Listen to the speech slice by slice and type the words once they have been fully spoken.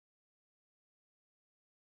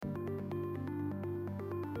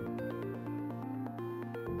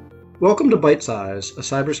Welcome to Byte-Sized, a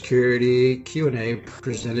cybersecurity Q&A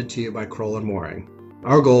presented to you by Crowell Moring.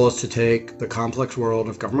 Our goal is to take the complex world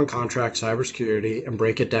of government contract cybersecurity and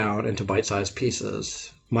break it down into bite-sized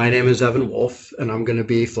pieces. My name is Evan Wolff, and I'm going to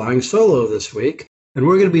be flying solo this week, and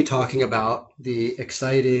we're going to be talking about the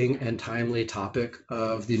exciting and timely topic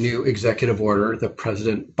of the new executive order that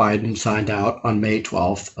President Biden signed out on May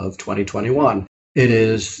 12th of 2021. It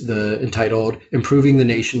is entitled Improving the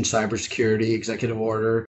Nation's Cybersecurity Executive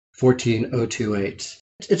Order 14028.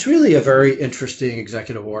 It's really a very interesting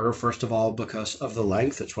executive order, first of all, because of the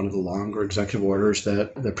length. It's one of the longer executive orders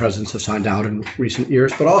that the presidents have signed out in recent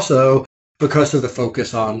years, but also because of the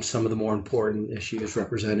focus on some of the more important issues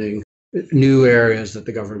representing new areas that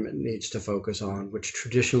the government needs to focus on, which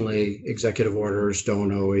traditionally executive orders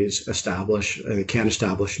don't always establish. They can't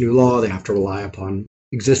establish new law. They have to rely upon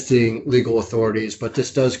existing legal authorities, but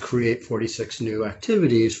this does create 46 new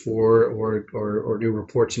activities or new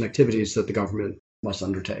reports and activities that the government must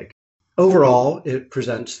undertake. Overall, it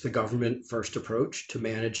presents the government-first approach to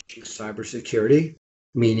managing cybersecurity,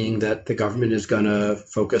 meaning that the government is going to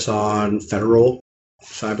focus on federal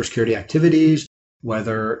cybersecurity activities,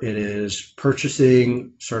 whether it is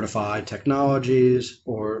purchasing certified technologies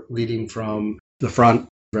or leading from the front.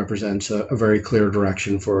 Represents a very clear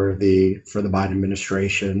direction for the Biden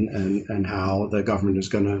administration and how the government is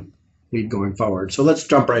going to lead going forward. So let's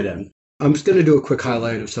jump right in. I'm just going to do a quick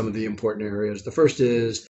highlight of some of the important areas. The first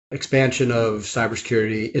is expansion of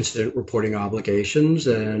cybersecurity incident reporting obligations.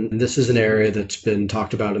 And this is an area that's been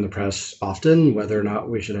talked about in the press often, whether or not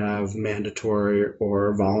we should have mandatory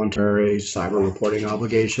or voluntary cyber reporting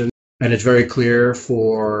obligations. And it's very clear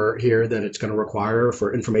for here that it's going to require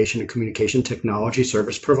for information and communication technology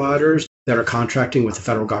service providers that are contracting with the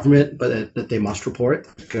federal government, but that they must report.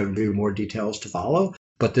 There's going to be more details to follow.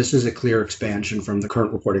 But this is a clear expansion from the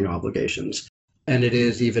current reporting obligations. And it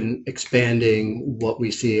is even expanding what we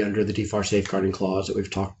see under the DFAR safeguarding clause that we've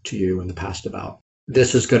talked to you in the past about.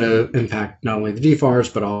 This is going to impact not only the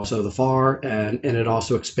DFARs, but also the FAR. And it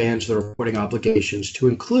also expands the reporting obligations to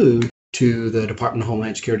include to the Department of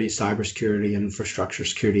Homeland Security, Cybersecurity and Infrastructure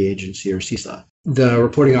Security Agency, or CISA. The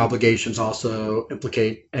reporting obligations also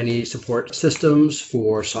implicate any support systems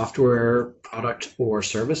for software, product, or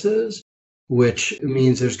services, which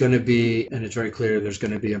means there's going to be, and it's very clear, there's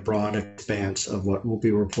going to be a broad expanse of what will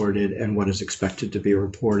be reported and what is expected to be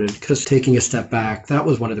reported. Because taking a step back, that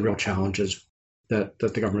was one of the real challenges that the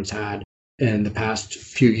government's had in the past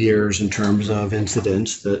few years in terms of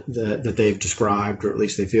incidents that they've described, or at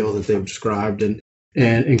least they feel that they've described, and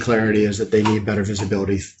in clarity is that they need better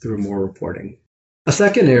visibility through more reporting. A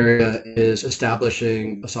second area is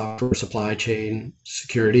establishing a software supply chain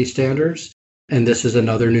security standards. And this is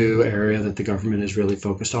another new area that the government is really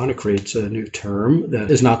focused on. It creates a new term that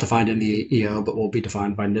is not defined in the EO, but will be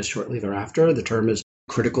defined by NIST shortly thereafter. The term is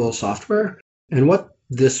critical software. And what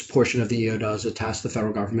this portion of the EO does, it tasks the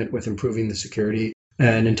federal government with improving the security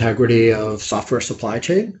and integrity of software supply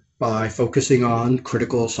chain by focusing on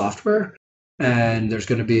critical software. And there's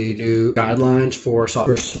going to be new guidelines for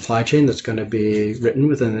software supply chain that's going to be written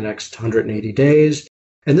within the next 180 days.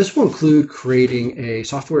 And this will include creating a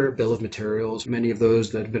software bill of materials. Many of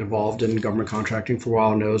those that have been involved in government contracting for a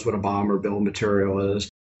while knows what a BOM or bill of material is.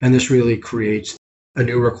 And this really creates a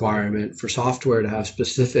new requirement for software to have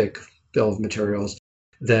specific bill of materials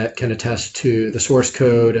that can attest to the source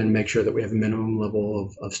code and make sure that we have a minimum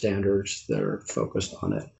level of standards that are focused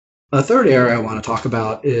on it. A third area I want to talk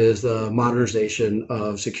about is the modernization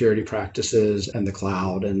of security practices and the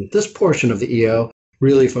cloud. And this portion of the EO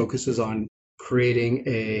really focuses on creating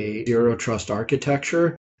a zero trust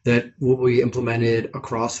architecture that will be implemented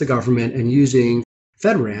across the government and using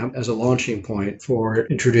FedRAMP as a launching point for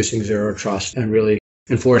introducing zero trust and really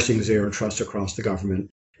enforcing zero trust across the government.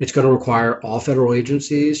 It's going to require all federal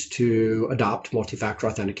agencies to adopt multi-factor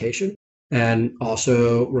authentication and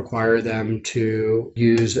also require them to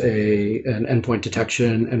use an endpoint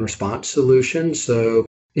detection and response solution. So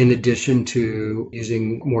in addition to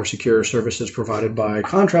using more secure services provided by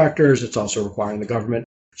contractors, it's also requiring the government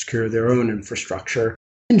to secure their own infrastructure.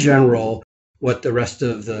 In general, what the rest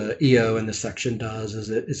of the EO in this section does is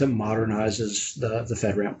it modernizes the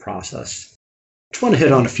FedRAMP process. I just want to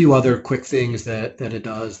hit on a few other quick things that it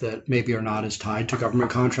does that maybe are not as tied to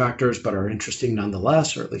government contractors, but are interesting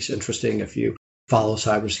nonetheless, or at least interesting if you follow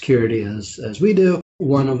cybersecurity as we do.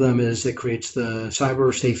 One of them is it creates the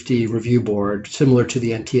Cyber Safety Review Board, similar to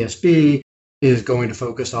the NTSB, is going to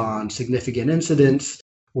focus on significant incidents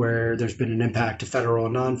where there's been an impact to federal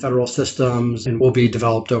and non-federal systems and will be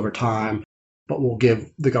developed over time, but will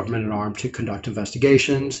give the government an arm to conduct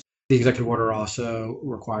investigations. The executive order also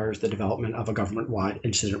requires the development of a government-wide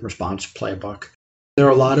incident response playbook. There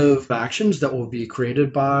are a lot of actions that will be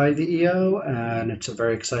created by the EO, and it's a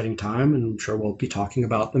very exciting time, and I'm sure we'll be talking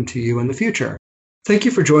about them to you in the future. Thank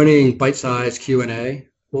you for joining Byte-Sized Q&A.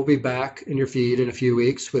 We'll be back in your feed in a few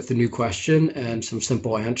weeks with a new question and some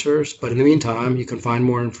simple answers. But in the meantime, you can find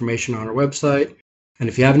more information on our website. And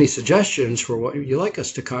if you have any suggestions for what you'd like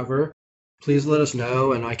us to cover, please let us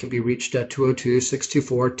know. And I can be reached at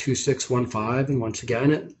 202-624-2615. And once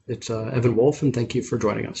again, it's Evan Wolff, and thank you for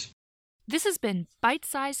joining us. This has been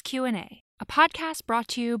Byte-Sized Q&A, a podcast brought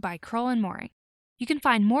to you by Crowell Moring. You can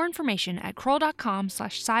find more information at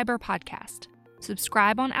crowell.com/cyberpodcast.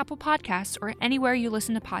 Subscribe on Apple Podcasts or anywhere you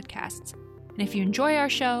listen to podcasts. And if you enjoy our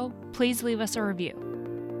show, please leave us a review.